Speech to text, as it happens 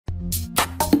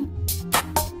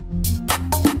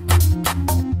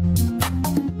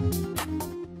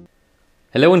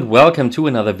Hello and welcome to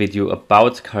another video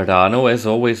about Cardano. As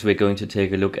always, we're going to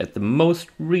take a look at the most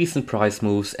recent price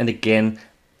moves. And again,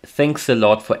 thanks a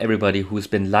lot for everybody who's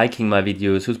been liking my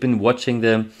videos, who's been watching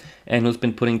them, and who's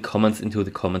been putting comments into the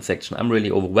comment section. I'm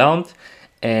really overwhelmed,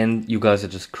 and you guys are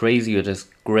just crazy. You're just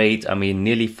great. I mean,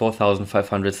 nearly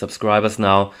 4,500 subscribers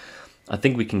now. I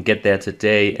think we can get there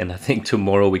today, and I think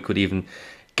tomorrow we could even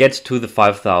get to the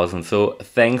 5,000. So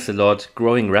thanks a lot.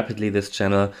 Growing rapidly, this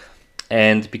channel.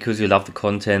 And because you love the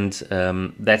content,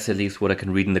 that's at least what I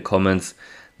can read in the comments.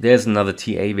 There's another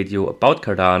TA video about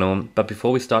Cardano. But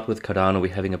before we start with Cardano,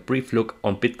 we're having a brief look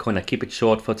on Bitcoin. I keep it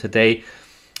short for today.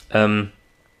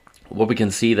 What we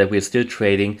can see that we're still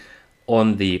trading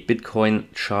on the Bitcoin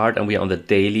chart, and we are on the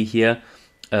daily here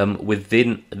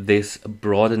within this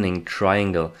broadening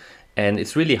triangle. And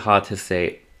it's really hard to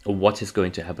say what is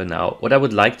going to happen now. What I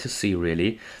would like to see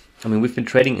really, I mean, we've been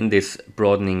trading in this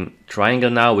broadening triangle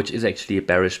now, which is actually a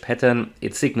bearish pattern.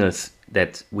 It signals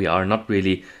that we are not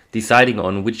really deciding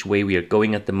on which way we are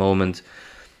going at the moment.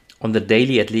 On the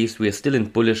daily, at least, we are still in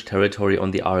bullish territory on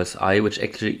the RSI, which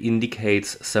actually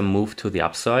indicates some move to the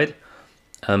upside,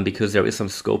 because there is some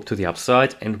scope to the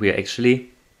upside. And we are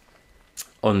actually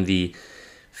on the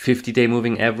 50-day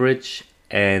moving average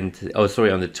and, on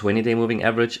the 20-day moving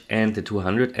average and the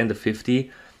 200 and the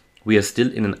 50. We are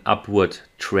still in an upward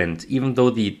trend, even though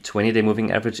the 20-day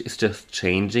moving average is just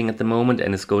changing at the moment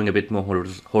and is going a bit more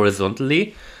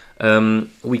horizontally.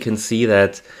 We can see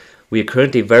that we are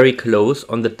currently very close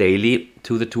on the daily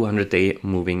to the 200-day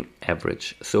moving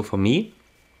average. So for me,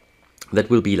 that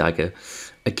will be like a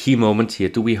key moment here.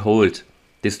 Do we hold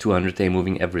this 200-day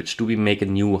moving average? Do we make a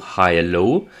new higher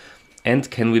low?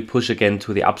 And can we push again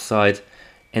to the upside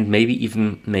and maybe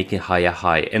even make a higher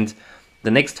high? And the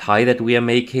next high that we are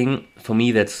making, for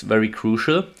me, that's very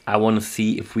crucial. I want to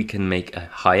see if we can make a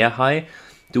higher high.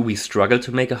 Do we struggle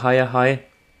to make a higher high?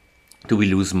 Do we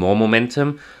lose more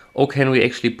momentum? Or can we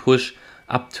actually push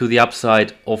up to the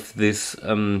upside of this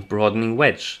broadening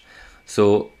wedge?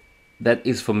 So that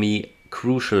is for me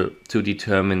crucial to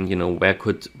determine, you know, where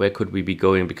could we be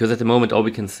going? Because at the moment, all we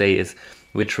can say is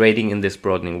we're trading in this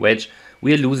broadening wedge.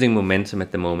 We are losing momentum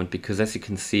at the moment because, as you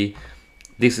can see,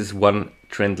 this is one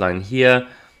trend line here.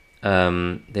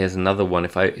 There's another one.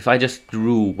 If I just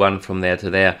drew one from there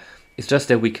to there, it's just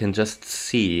that we can just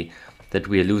see that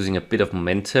we are losing a bit of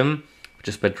momentum.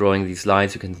 Just by drawing these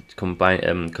lines, you can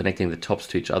combine connecting the tops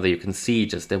to each other. You can see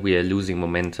just that we are losing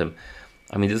momentum.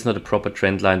 I mean, this is not a proper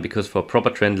trend line, because for a proper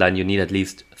trend line, you need at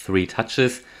least 3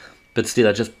 touches. But still,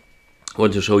 I just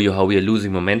want to show you how we are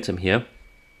losing momentum here.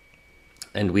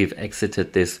 And we've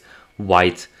exited this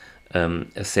white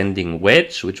ascending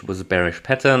wedge, which was a bearish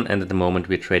pattern, and at the moment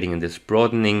we're trading in this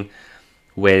broadening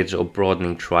wedge or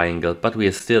broadening triangle, but we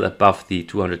are still above the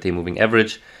 200-day moving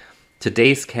average.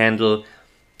 Today's candle,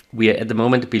 we are at the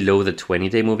moment below the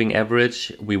 20-day moving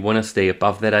average. We want to stay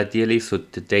above that ideally, so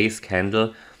today's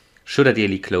candle should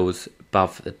ideally close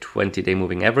above the 20-day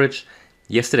moving average.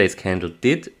 Yesterday's candle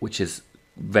did, which is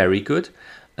very good.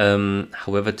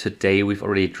 However, today we've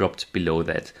already dropped below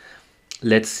that.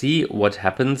 Let's see what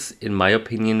happens. In my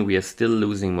opinion, we are still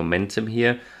losing momentum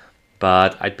here,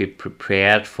 but I'd be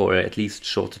prepared for at least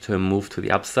shorter term move to the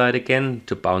upside again,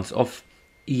 to bounce off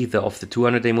either of the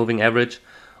 200-day moving average,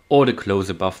 or to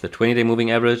close above the 20-day moving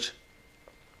average,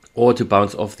 or to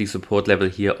bounce off the support level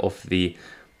here of the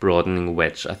broadening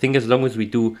wedge. I think as long as we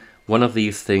do one of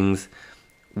these things,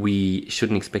 we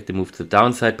shouldn't expect to move to the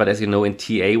downside. But as you know, in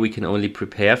TA, we can only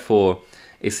prepare for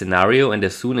a scenario, and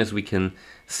as soon as we can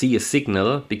see a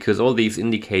signal, because all these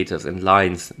indicators and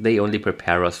lines, they only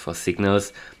prepare us for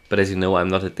signals. But as you know, I'm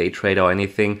not a day trader or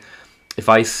anything. If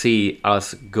I see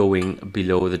us going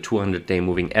below the 200-day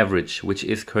moving average, which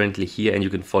is currently here, and you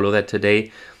can follow that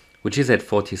today, which is at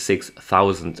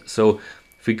 46,000. So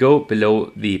if we go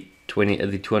below the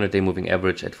 200-day moving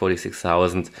average at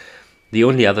 46,000, the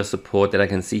only other support that I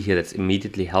can see here that's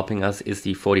immediately helping us is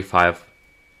the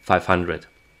 45,500.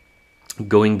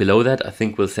 Going below that, I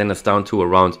think, will send us down to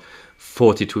around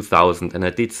 42,000. And I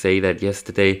did say that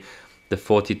yesterday, the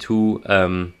 42,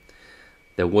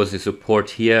 there was a support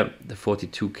here, the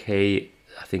 42K.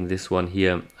 I think this one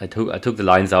here, I took the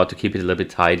lines out to keep it a little bit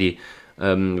tidy.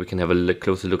 We can have a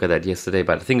closer look at that yesterday,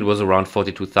 but I think it was around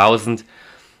 42,000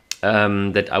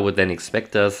 that I would then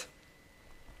expect us.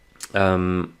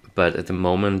 But at the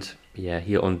moment, yeah,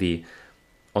 here on the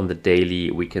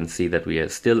daily, we can see that we are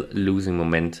still losing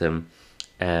momentum.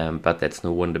 But that's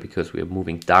no wonder, because we are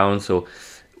moving down. So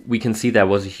we can see there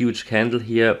was a huge candle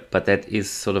here, but that is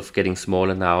sort of getting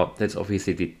smaller now. That's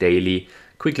obviously the daily.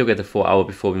 Quick look at the 4 hour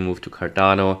before we move to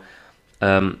Cardano.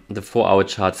 The 4 hour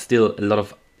chart, still a lot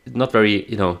of not very,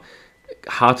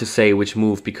 hard to say which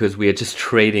move because we are just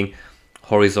trading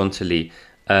horizontally.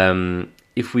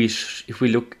 If we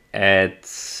look at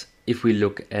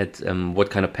what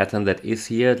kind of pattern that is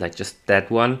here, like just that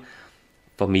one,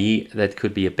 for me that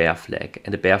could be a bear flag,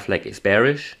 and the bear flag is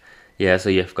bearish. Yeah, so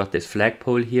you've got this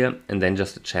flagpole here and then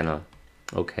just a channel.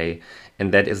 Okay,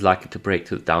 and that is likely to break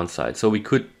to the downside. So we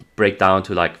could break down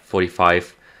to like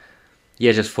 45,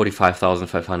 yeah, just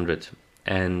 45,500.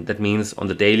 And that means on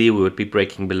the daily we would be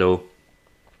breaking below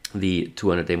the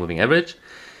 200-day moving average.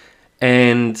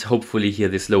 And hopefully here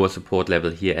this lower support level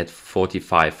here at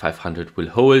 45,500 will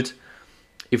hold.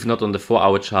 If not on the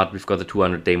 4-hour chart, we've got the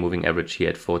 200-day moving average here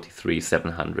at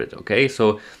 43,700. Okay,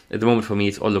 so at the moment for me,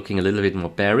 it's all looking a little bit more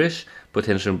bearish.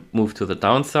 Potential move to the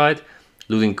downside,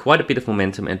 losing quite a bit of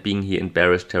momentum and being here in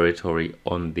bearish territory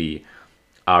on the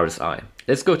RSI.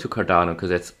 Let's go to Cardano because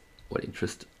that's what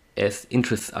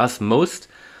interests us most.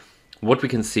 What we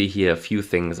can see here, a few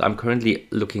things. I'm currently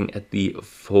looking at the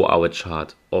 4-hour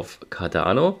chart of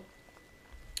Cardano.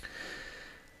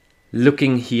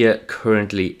 Looking here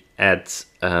currently at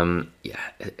a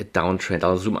downtrend.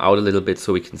 I'll zoom out a little bit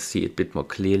so we can see it a bit more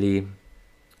clearly.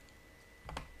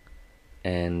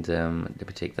 And let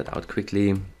me take that out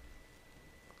quickly.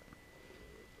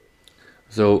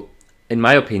 So in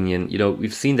my opinion, you know,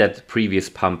 we've seen that previous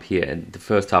pump here in the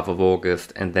first half of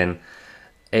August and then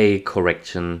a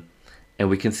correction. And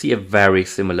we can see a very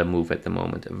similar move at the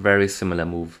moment, a very similar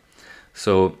move.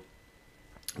 So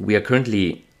we are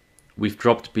currently, we've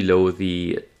dropped below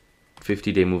the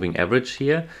 50-day moving average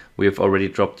here. We have already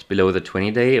dropped below the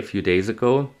 20-day a few days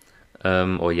ago,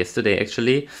 or yesterday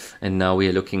actually. And now we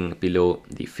are looking below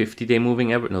the 50-day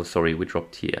moving average. No, sorry, we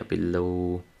dropped here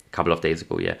below a couple of days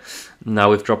ago, yeah. Now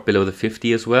we've dropped below the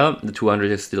 50 as well. The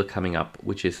 200 is still coming up,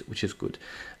 which is good.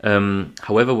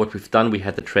 However, what we've done, we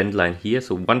had the trend line here.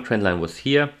 So one trend line was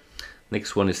here.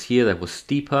 Next one is here, that was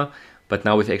steeper. But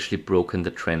now we've actually broken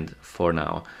the trend for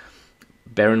now.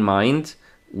 Bear in mind,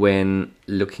 when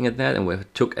looking at that and we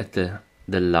took at the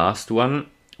last one,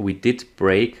 we did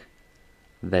break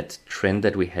that trend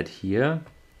that we had here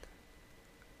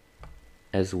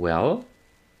as well.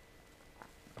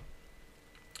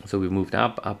 So we moved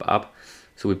up, up, up.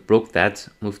 So we broke that,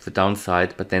 moved to the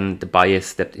downside, but then the buyers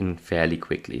stepped in fairly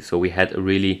quickly. So we had a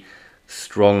really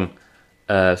strong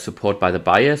support by the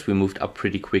buyers. We moved up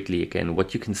pretty quickly again.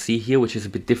 What you can see here, which is a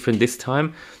bit different this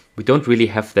time, we don't really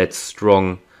have that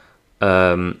strong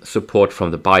support from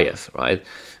the buyers, right?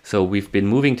 So we've been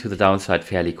moving to the downside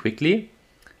fairly quickly.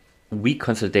 Weak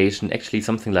consolidation, actually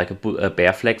something like a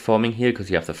bear flag forming here, because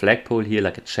you have the flagpole here,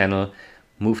 like a channel,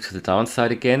 move to the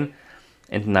downside again.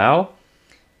 And now,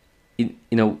 you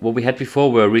know, what we had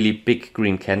before were really big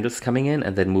green candles coming in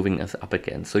and then moving us up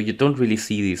again. So you don't really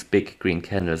see these big green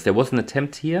candles. There was an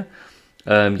attempt here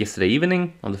yesterday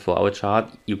evening on the 4-hour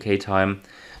chart, UK time,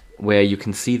 where you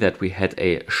can see that we had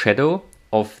a shadow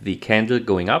of the candle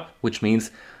going up, which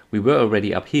means we were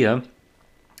already up here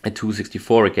at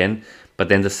 264 again, but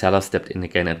then the seller stepped in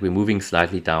again and we're moving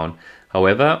slightly down.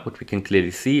 However, what we can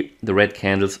clearly see, the red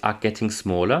candles are getting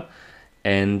smaller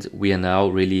and we are now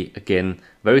really, again,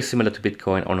 very similar to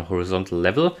Bitcoin on a horizontal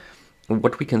level. And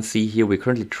what we can see here, we're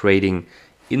currently trading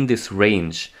in this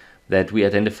range that we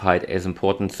identified as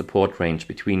important support range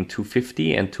between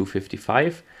 250 and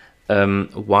 255.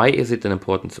 Why is it an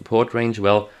important support range?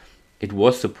 Well, it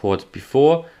was support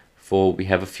before, for we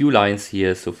have a few lines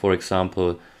here. So for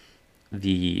example,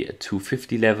 the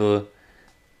 250 level,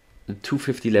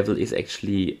 is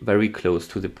actually very close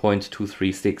to the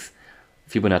 0.236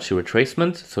 Fibonacci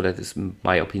retracement. So that is, in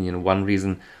my opinion, one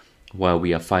reason why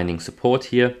we are finding support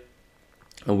here.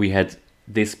 And we had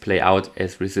this play out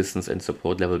as resistance and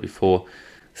support level before.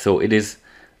 So it is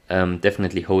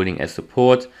definitely holding as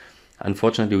support.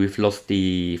 Unfortunately, we've lost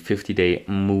the 50-day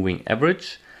moving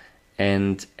average.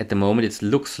 And at the moment, it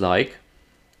looks like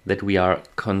that we are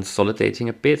consolidating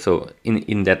a bit. So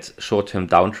in that short-term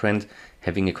downtrend,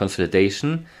 having a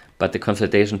consolidation, but the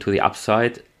consolidation to the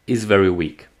upside is very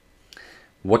weak.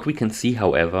 What we can see,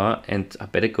 however, and I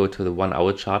better go to the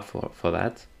 1-hour chart for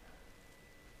that.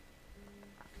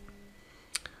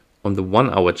 On the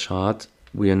 1-hour chart,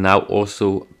 we are now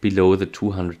also below the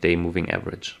 200-day moving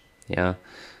average. Yeah,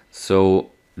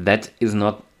 so that is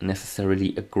not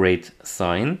necessarily a great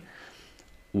sign.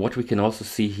 What we can also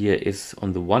see here is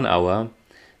on the 1 hour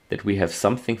that we have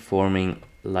something forming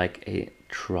like a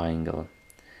triangle.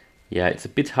 Yeah, it's a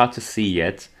bit hard to see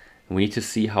yet. We need to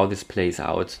see how this plays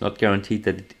out. Not guaranteed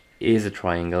that it is a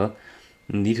triangle.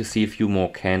 We need to see a few more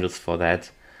candles for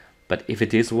that. But if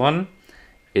it is one,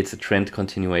 it's a trend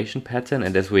continuation pattern,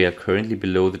 and as we are currently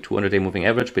below the 200-day moving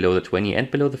average, below the 20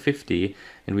 and below the 50,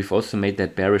 and we've also made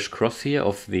that bearish cross here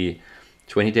of the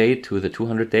 20-day to the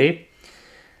 200-day,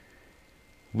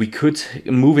 we could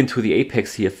move into the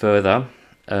apex here further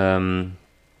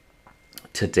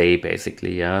today,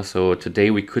 basically. Yeah, so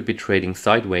today we could be trading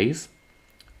sideways.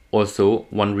 Also,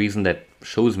 one reason that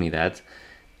shows me that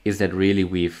is that really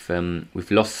we've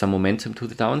lost some momentum to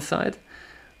the downside.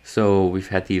 So we've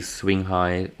had these swing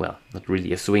high, well, not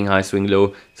really a swing high, swing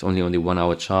low. It's only on the 1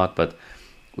 hour chart, but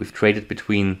we've traded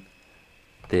between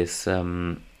this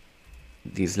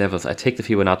these levels. I take the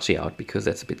Fibonacci out because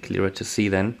that's a bit clearer to see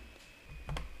then.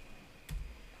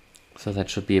 So that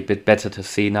should be a bit better to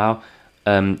see now.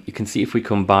 You can see if we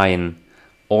combine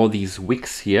all these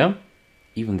wicks here,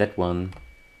 even that one,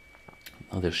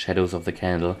 the shadows of the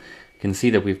candle, you can see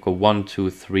that we've got 1, 2,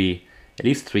 3, at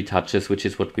least 3 touches, which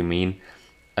is what we mean,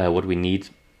 what we need.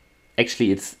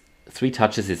 Actually, it's 3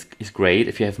 touches is great.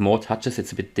 If you have more touches,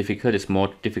 it's a bit difficult. It's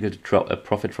more difficult to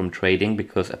profit from trading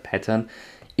because a pattern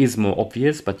is more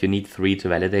obvious, but you need 3 to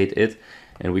validate it.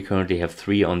 And we currently have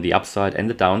 3 on the upside and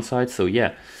the downside. So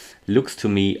yeah, looks to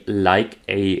me like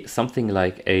something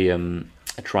like a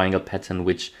triangle pattern,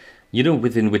 which, you know,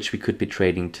 within which we could be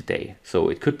trading today. So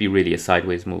it could be really a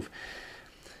sideways move.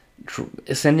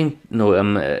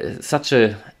 Such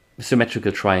a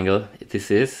symmetrical triangle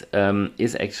this is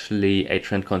actually a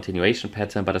trend continuation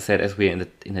pattern. But I said, as we're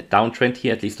in a downtrend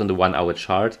here, at least on the 1 hour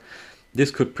chart,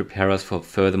 this could prepare us for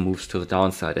further moves to the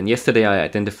downside. And yesterday I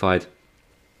identified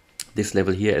this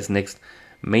level here as next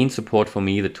main support for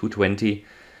me, the 220.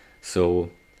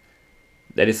 So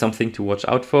that is something to watch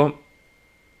out for.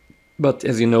 But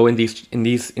as you know, in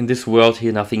this world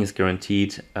here, nothing is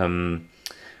guaranteed.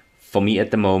 For me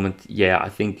at the moment, yeah, I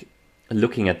think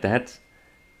looking at that,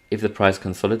 if the price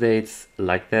consolidates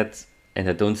like that, and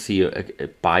I don't see a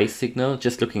buy signal,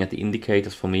 just looking at the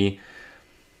indicators, for me,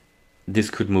 this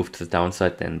could move to the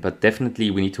downside then. But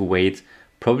definitely we need to wait.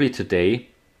 Probably today,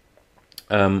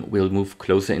 we'll move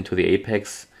closer into the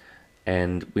apex,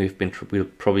 and we'll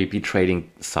probably be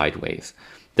trading sideways.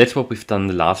 That's what we've done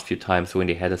the last few times when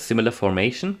they had a similar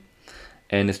formation,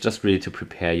 and it's just really to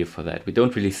prepare you for that. We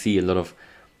don't really see a lot of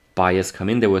buyers come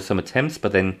in. There were some attempts,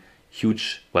 but then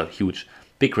huge,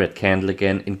 big red candle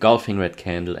again, engulfing red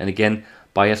candle, and again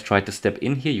buyers tried to step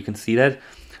in here. You can see that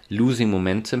losing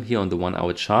momentum here on the 1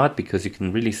 hour chart, because you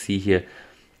can really see here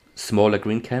smaller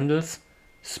green candles,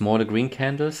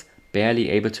 barely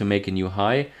able to make a new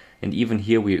high. And even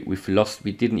here we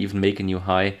didn't even make a new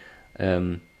high.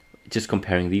 Just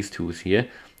comparing these two here,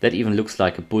 that even looks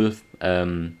like a bull,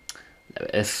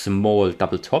 a small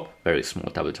double top, very small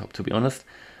double top to be honest.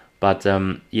 But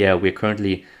yeah, we're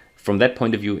currently, from that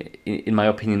point of view, in my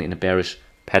opinion, in a bearish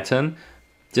pattern,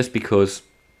 just because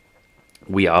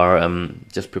we are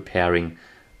just preparing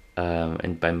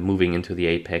and by moving into the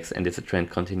apex, and it's a trend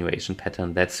continuation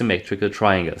pattern, that symmetrical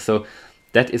triangle. So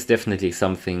that is definitely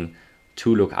something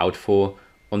to look out for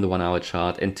on the 1 hour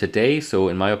chart. And today, so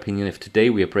in my opinion, if today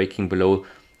we are breaking below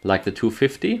like the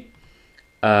 250,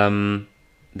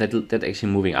 that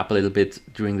actually moving up a little bit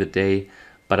during the day.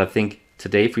 But I think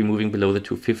today, if we're moving below the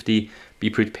 250, be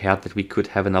prepared that we could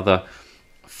have another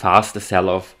faster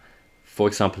sell-off, for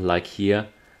example, like here,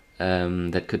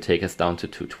 that could take us down to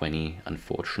 220,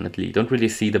 unfortunately. Don't really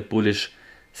see the bullish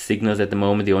signals at the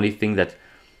moment. The only thing that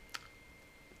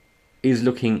is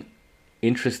looking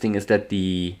interesting is that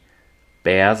the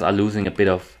bears are losing a bit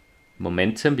of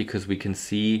momentum, because we can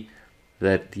see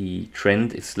that the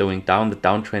trend is slowing down, the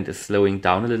downtrend is slowing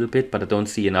down a little bit, but I don't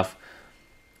see enough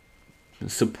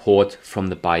support from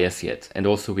the buyers yet. And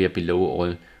also we are below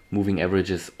all moving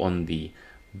averages on the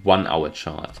 1 hour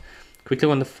chart.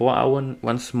 Quickly on the 4 hour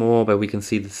once more, where we can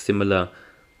see the similar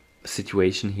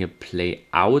situation here play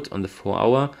out on the 4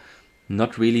 hour.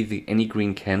 Not really any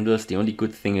green candles. The only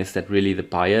good thing is that really the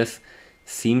buyers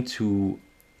seem to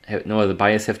have, the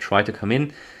buyers have tried to come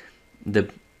in. The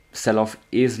sell-off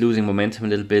is losing momentum a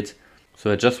little bit.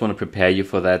 So I just want to prepare you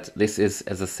for that. This is,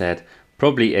 as I said,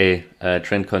 probably a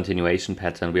trend continuation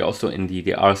pattern. We're also in the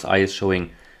RSI is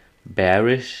showing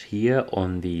bearish here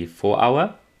on the 4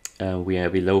 hour. We are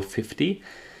below 50.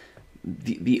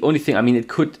 The only thing, I mean, it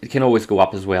can always go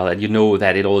up as well. And you know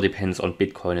that it all depends on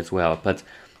Bitcoin as well. But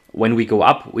when we go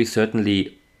up, we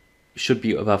certainly should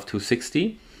be above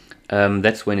 260.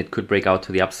 That's when it could break out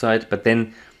to the upside. But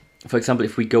then, for example,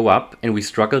 if we go up and we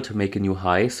struggle to make a new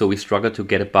high, so we struggle to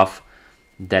get above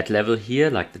that level here,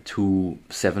 like the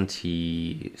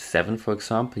 277, for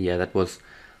example. Yeah, that was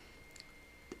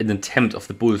an attempt of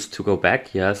the bulls to go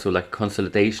back. Yeah, so like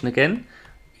consolidation again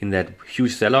in that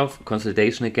huge sell-off,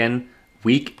 consolidation again,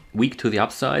 weak to the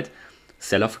upside,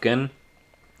 sell off again.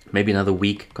 Maybe another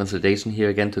weak consolidation here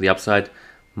again to the upside,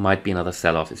 might be another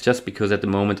sell-off. It's just because at the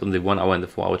moment on the 1 hour and the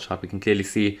 4 hour chart, we can clearly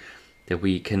see that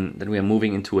we are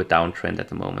moving into a downtrend at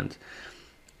the moment.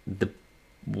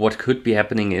 What could be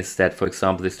happening is that, for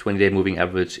example, this 20-day moving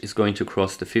average is going to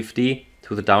cross the 50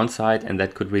 to the downside, and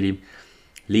that could really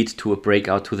lead to a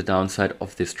breakout to the downside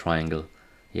of this triangle.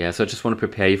 Yeah, so I just want to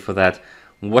prepare you for that.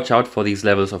 Watch out for these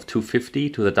levels of 250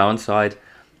 to the downside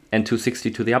and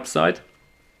 260 to the upside.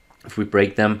 If we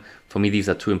break them, for me, these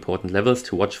are two important levels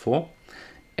to watch for.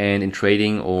 And in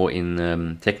trading or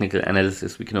in technical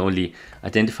analysis, we can only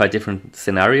identify different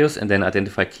scenarios and then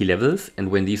identify key levels.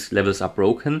 And when these levels are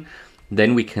broken,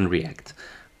 then we can react.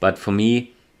 But for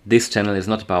me, this channel is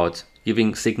not about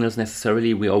giving signals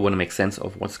necessarily. We all want to make sense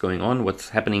of what's going on, what's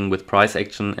happening with price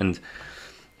action. And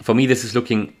for me, this is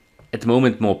looking at the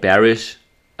moment more bearish.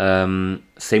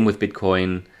 Same with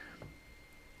Bitcoin.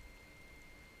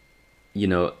 You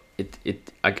know,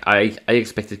 I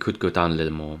expect it could go down a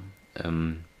little more.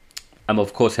 I'm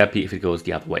of course happy if it goes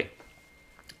the other way.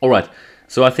 All right,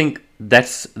 so I think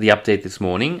that's the update this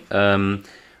morning.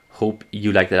 Hope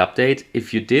you liked that update.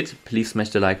 If you did, please smash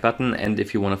the like button. And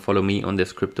if you want to follow me on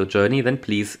this crypto journey, then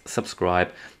please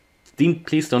subscribe.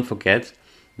 Please don't forget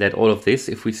that all of this,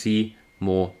 if we see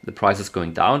more the prices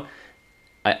going down,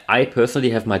 I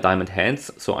personally have my diamond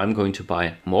hands, so I'm going to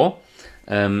buy more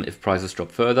if prices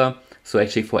drop further. So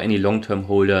actually for any long-term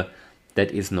holder,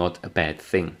 that is not a bad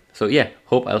thing. So yeah,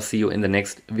 hope I'll see you in the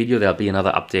next video. There'll be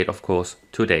another update, of course,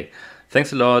 today.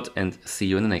 Thanks a lot and see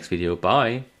you in the next video.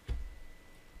 Bye.